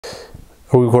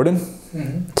Are we recording?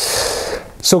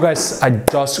 So guys, I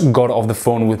just got off the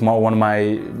phone with one of my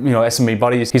SMMA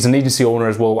buddies. He's an agency owner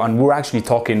as well, and we're actually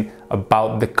talking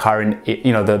about the current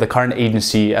the current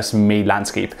agency SMMA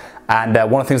landscape. And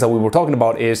one of the things that we were talking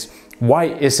about is why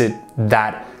is it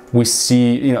that we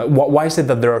see why is it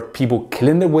that there are people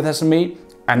killing it with SMMA,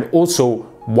 and also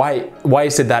why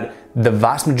is it that the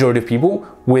vast majority of people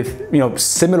with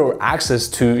similar access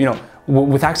to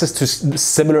with access to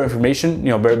similar information,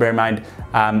 bear in mind,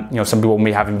 some people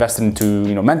may have invested into,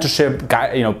 mentorship,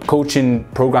 coaching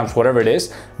programs, whatever it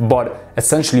is, but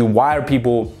essentially, why are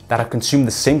people that have consumed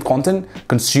the same content,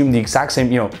 consumed the exact same,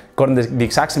 gotten the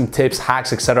exact same tips,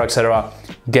 hacks, etc.,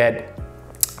 get,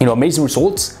 amazing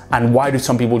results, and why do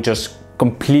some people just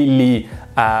completely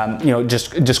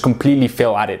just completely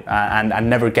fail at it and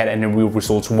never get any real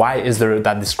results? Why is there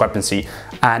that discrepancy?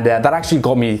 And that actually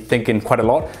got me thinking quite a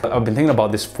lot. I've been thinking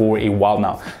about this for a while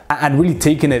now, and really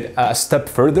taking it a step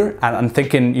further and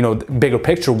thinking, bigger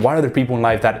picture. Why are there people in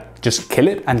life that just kill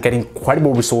it and get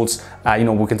incredible results?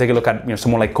 We can take a look at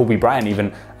someone like Kobe Bryant,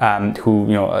 even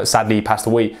who sadly passed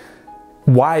away.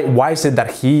 Why is it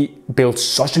that he built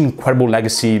such an incredible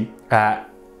legacy?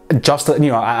 Just at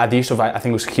the age of, I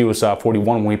think he was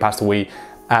 41 when he passed away.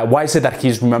 Why is it that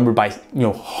he's remembered by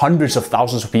hundreds of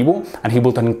thousands of people, and he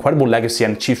built an incredible legacy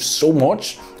and achieved so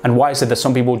much? And why is it that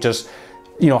some people just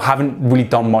haven't really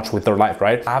done much with their life,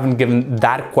 right? I haven't given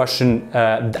that question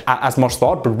as much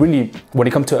thought, but really when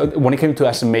it came to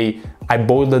SMMA, I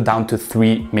boiled it down to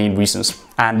three main reasons,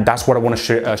 and that's what I want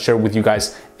to share with you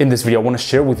guys in this video. I want to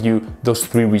share with you those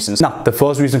three reasons. Now, the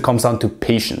first reason comes down to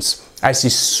patience. I see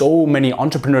so many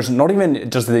entrepreneurs, not even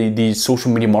just the social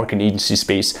media marketing agency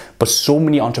space, but so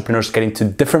many entrepreneurs get into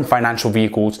different financial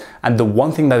vehicles, and the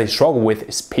one thing that they struggle with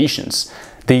is patience.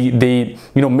 They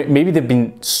maybe they've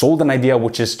been sold an idea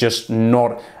which is just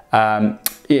not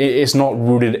it's not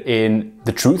rooted in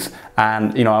the truth,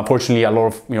 and unfortunately a lot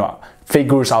of fake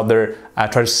gurus out there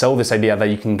try to sell this idea that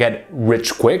you can get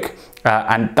rich quick,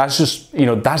 and that's just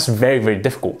that's very, very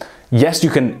difficult. Yes, you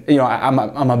can.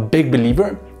 I'm a big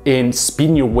believer in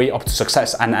speeding your way up to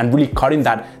success and really cutting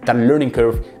that learning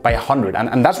curve by 100,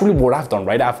 and that's really what I've done,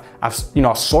 right?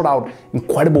 I've sought out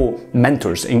incredible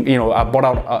mentors. I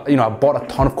bought a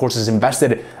ton of courses,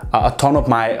 invested a ton of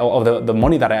the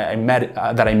money that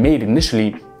I made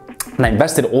initially, and I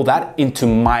invested all that into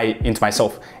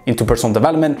myself, into personal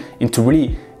development, into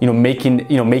really making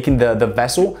the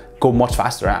vessel go much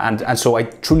faster. And so I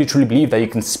truly believe that you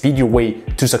can speed your way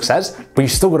to success, but you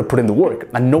still got to put in the work,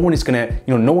 and no one is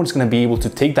gonna be able to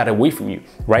take that away from you,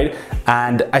 right?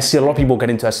 And I see a lot of people get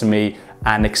into SMMA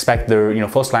and expect their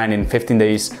first client in 15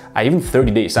 days, even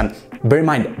 30 days. And bear in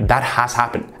mind, that has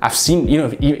happened. I've seen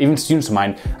even students of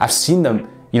mine, I've seen them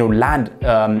land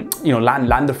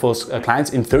their first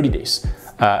clients in 30 days,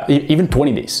 even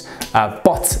 20 days.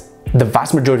 But the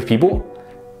vast majority of people,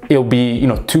 it'll be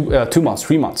 2 months,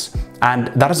 3 months, and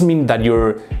that doesn't mean that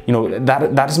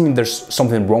that doesn't mean there's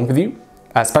something wrong with you,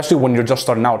 especially when you're just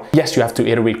starting out. Yes, you have to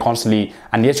iterate constantly,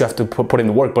 and yes, you have to put in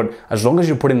the work, but as long as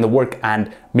you put in the work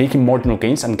and making marginal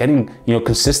gains and getting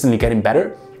consistently getting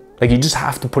better, like, you just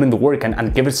have to put in the work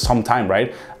and give it some time,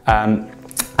 right?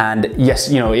 And yes,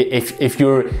 if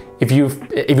you're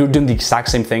doing the exact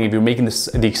same thing, if you're making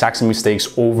the exact same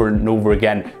mistakes over and over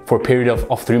again for a period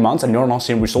of 3 months and you're not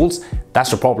seeing results, that's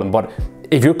the problem. But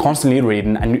if you're constantly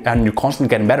iterating and you're constantly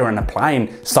getting better and applying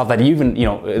stuff that even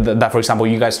that, for example,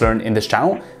 you guys learn in this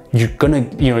channel, you're gonna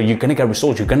get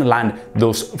results. You're gonna land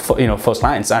those first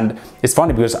clients. And it's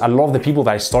funny because a lot of the people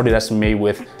that I started SMMA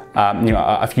with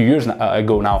a few years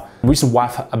ago now, the reason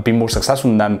why I've been more successful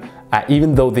than them,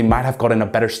 even though they might have gotten a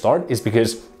better start, is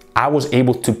because I was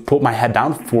able to put my head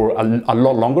down for a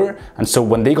lot longer. And so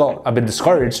when they got a bit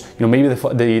discouraged, maybe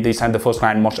they signed the first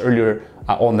client much earlier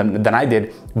on than I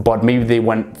did, but maybe they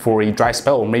went for a dry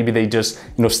spell, or maybe they just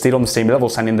stayed on the same level,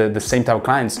 signing the same type of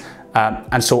clients.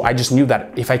 And so I just knew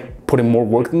that if I put in more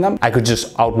work than them, I could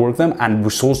just outwork them and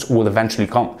results will eventually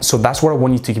come. So that's what I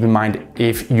want you to keep in mind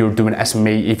if you're doing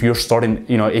SMMA, if you're starting,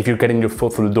 if you're getting your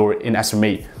foot through the door in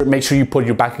SMMA. Make sure you put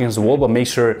your back against the wall, but make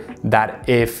sure that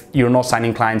if you're not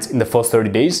signing clients in the first 30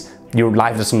 days, your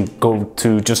life doesn't go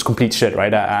to just complete shit,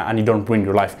 right? And you don't ruin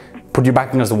your life. Put your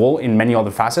back against the wall in many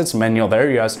other facets, many other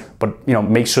areas, but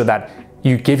make sure that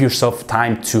you give yourself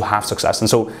time to have success. And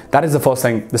so that is the first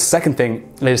thing. The second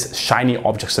thing is shiny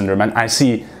object syndrome. And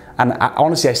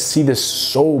honestly, I see this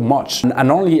so much. And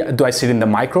not only do I see it in the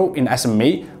micro in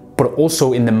SMMA, but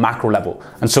also in the macro level.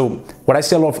 And so what I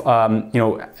see a lot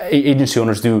of agency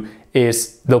owners do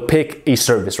is they'll pick a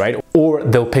service, right? Or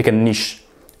they'll pick a niche.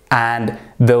 and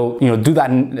they'll do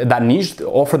that niche,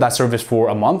 offer that service for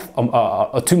a month,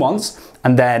 2 months,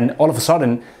 and then all of a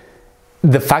sudden,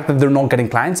 the fact that they're not getting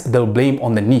clients, they'll blame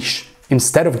on the niche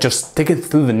instead of just sticking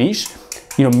through the niche,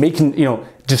 making,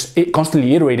 just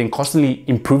constantly iterating, constantly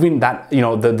improving that,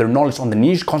 their knowledge on the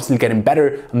niche, constantly getting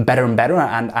better and better and better,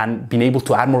 and being able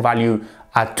to add more value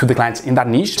to the clients in that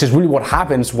niche, which is really what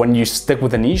happens when you stick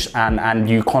with the niche and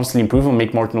you constantly improve and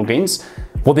make marginal gains.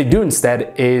 What they do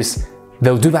instead is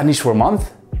they'll do that niche for a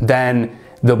month, then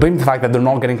they'll blame the fact that they're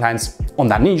not getting clients on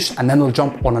that niche, and then they'll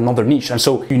jump on another niche. And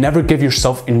so you never give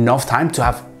yourself enough time to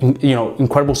have,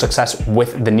 incredible success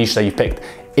with the niche that you picked.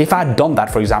 If I had done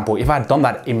that, for example, if I had done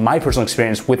that in my personal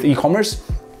experience with e-commerce,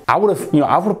 I would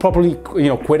have probably,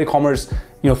 quit e-commerce,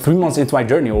 3 months into my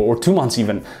journey, or 2 months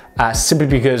even, simply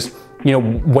because,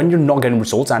 when you're not getting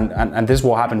results, and this is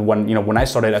what happened when I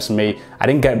started SMA, I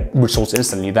didn't get results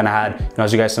instantly. Then I had,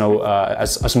 as you guys know,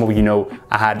 as some of you know,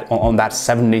 I had on that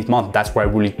 7th, 8th month, that's where I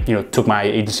really, took my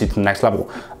agency to the next level.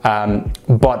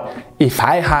 But if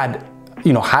I had,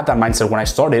 had that mindset when I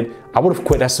started, I would have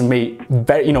quit SMA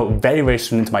very, very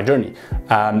soon into my journey.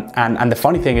 And the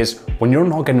funny thing is, when you're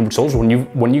not getting results,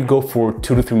 when you go for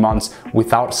 2 to 3 months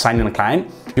without signing a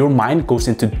client, your mind goes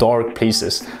into dark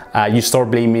places. You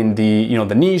start blaming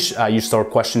the niche. You start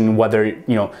questioning whether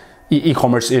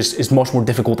e-commerce is much more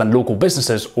difficult than local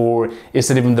businesses, or is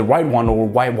it even the right one, or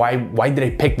why did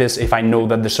I pick this if I know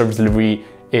that the service delivery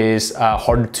is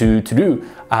harder to do?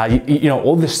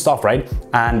 All this stuff, right?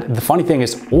 And the funny thing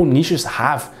is, all niches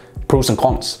have pros and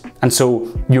cons, and so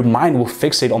your mind will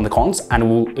fixate on the cons, and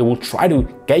it will try to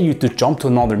get you to jump to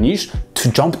another niche,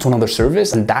 to jump to another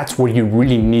service, and that's where you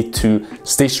really need to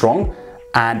stay strong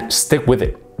and stick with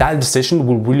it. That decision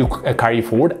will really carry you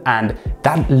forward, and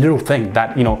that little thing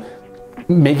that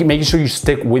making sure you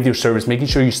stick with your service, making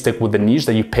sure you stick with the niche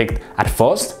that you picked at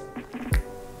first,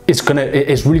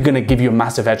 is really gonna give you a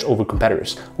massive edge over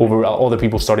competitors, over other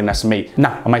people starting SMA.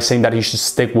 Now, am I saying that you should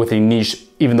stick with a niche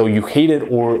even though you hate it,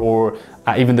 or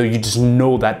even though you just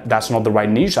know that that's not the right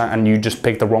niche and you just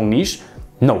picked the wrong niche?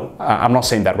 No, I'm not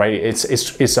saying that, right?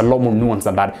 It's a lot more nuanced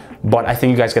than that. But I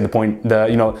think you guys get the point.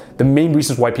 The main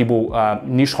reasons why people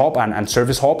niche hop and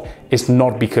service hop is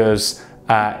not because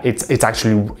it's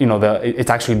actually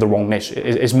it's actually the wrong niche.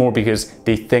 It's more because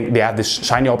they think they have this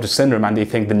shiny object syndrome, and they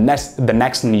think the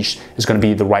next niche is going to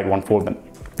be the right one for them.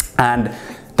 And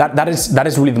that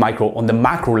is really the micro. On the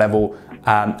macro level,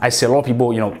 I see a lot of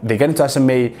people, they get into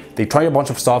SMA, they try a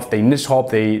bunch of stuff, they niche hop,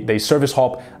 they service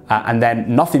hop, and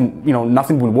then nothing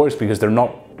really works because they're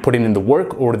not putting in the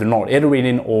work, or they're not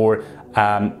iterating, or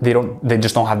they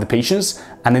just don't have the patience,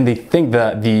 and then they think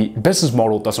that the business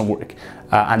model doesn't work,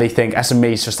 and they think SMA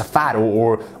is just a fad,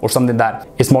 or something that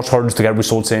is much harder to get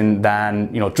results in than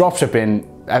dropshipping,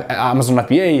 Amazon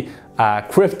FBA,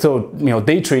 crypto,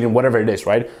 day trading, whatever it is,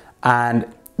 right? And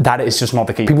that is just not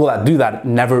the case. People that do that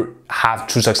never have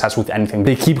true success with anything.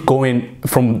 They keep going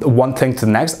from one thing to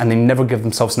the next, and they never give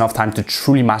themselves enough time to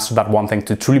truly master that one thing,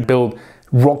 to truly build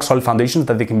rock solid foundations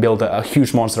that they can build a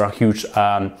huge monster, a huge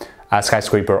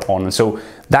skyscraper on. And so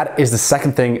that is the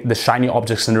second thing, the shiny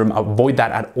object syndrome. Avoid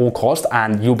that at all costs,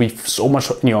 and you'll be so much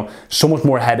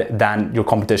more ahead than your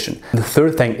competition. The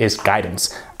third thing is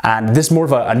guidance, and this is more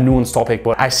of a nuanced topic,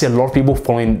 but I see a lot of people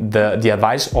following the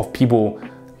advice of people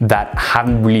that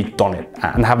haven't really done it,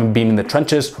 and haven't been in the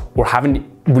trenches, or haven't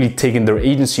really taken their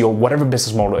agency or whatever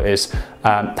business model it is,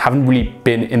 haven't really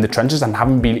been in the trenches and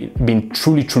haven't been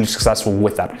truly successful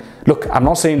with that. Look, I'm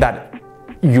not saying that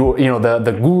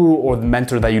the guru or the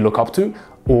mentor that you look up to,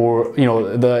 or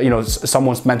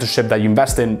someone's mentorship that you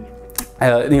invest in,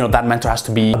 that mentor has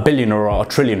to be a billionaire or a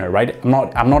trillionaire, right?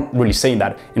 I'm not really saying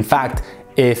that. In fact,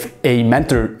 if a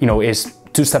mentor is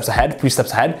 2 steps ahead, 3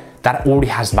 steps ahead, that already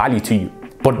has value to you.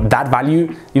 But that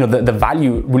value, the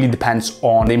value really depends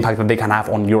on the impact that they can have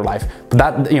on your life. But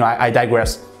that, I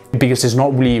digress, because it's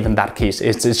not really even that case.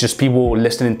 It's just people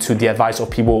listening to the advice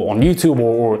of people on YouTube,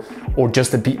 or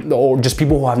just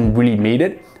people who haven't really made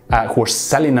it, who are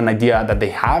selling an idea that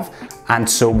they have. And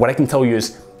so what I can tell you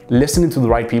is, listening to the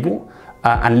right people,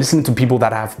 and listening to people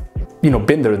that have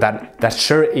been there, that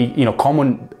share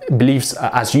common beliefs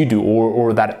as you do,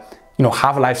 or that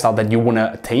have a lifestyle that you want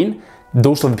to attain.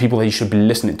 Those are the people that you should be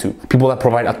listening to. People that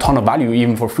provide a ton of value,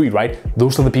 even for free, right?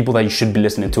 Those are the people that you should be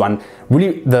listening to. And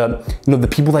really, the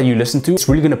people that you listen to, it's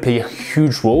really going to play a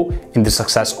huge role in the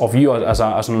success of you as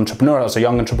an entrepreneur, as a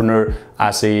young entrepreneur,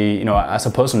 as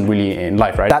a person really in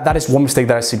life, right? That is one mistake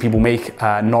that I see people make,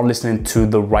 not listening to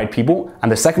the right people.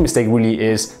 And the second mistake really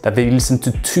is that they listen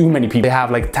to too many people. They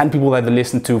have like 10 people that they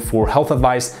listen to for health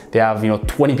advice. They have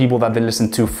 20 people that they listen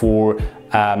to for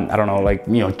I don't know, like,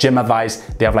 gym advice.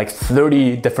 They have like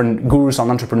 30 different gurus on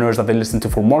entrepreneurs that they listen to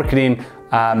for marketing,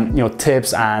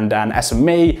 tips, and an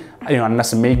SMA, an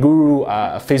SMA guru,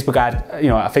 a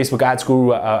Facebook ads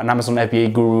guru, an Amazon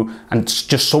FBA guru, and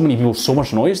just so many people, so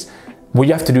much noise. What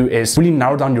you have to do is really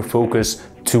narrow down your focus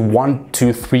to 1,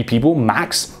 2, 3 people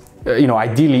max,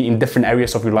 ideally in different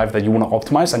areas of your life that you want to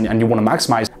optimize and you want to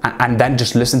maximize, and then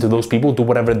just listen to those people, do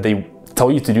whatever they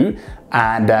tell you to do,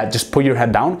 and just put your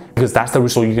head down, because that's the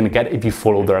result you're going to get if you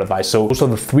follow their advice. So those are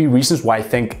the 3 reasons why I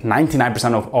think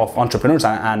 99% of entrepreneurs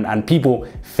and people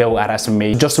fail at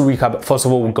SMA. Just to recap, first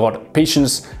of all, we've got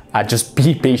patience. Just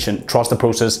be patient, trust the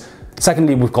process.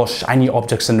 Secondly, we've got shiny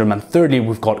object syndrome, and thirdly,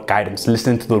 we've got guidance,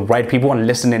 listening to the right people and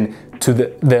listening to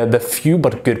the few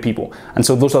but good people. And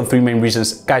so those are the 3 main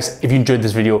reasons. Guys, if you enjoyed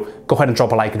this video, go ahead and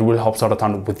drop a like. It really helps out a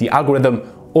ton with the algorithm.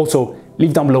 Also,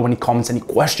 leave down below any comments, any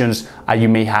questions you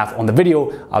may have on the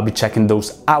video. I'll be checking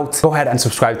those out. Go ahead and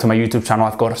subscribe to my YouTube channel.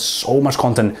 I've got so much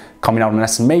content coming out on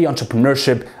SMA,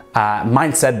 entrepreneurship,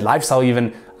 mindset, lifestyle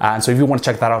even. And so if you want to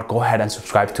check that out, go ahead and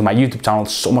subscribe to my YouTube channel.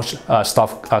 So much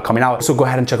stuff coming out. So go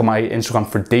ahead and check out my Instagram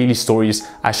for daily stories,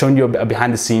 showing you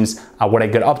behind the scenes what I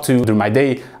get up to during my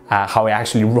day, how I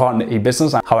actually run a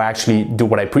business, and how I actually do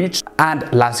what I preach.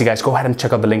 And lastly, guys, go ahead and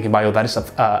check out the link in bio. That is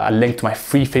a link to my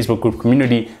free Facebook group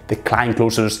community, the Client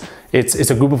Closers. It's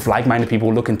a group of like-minded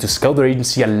people looking to scale their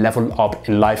agency and level up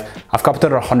in life. I've capped it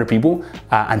at 100 people,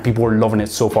 and people are loving it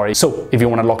so far. So if you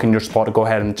want to lock in your spot, go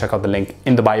ahead and check out the link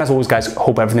in the bio. As always, guys,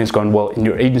 hope everything's going well in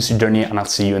your agency journey, and I'll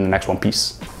see you in the next one.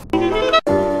 Peace.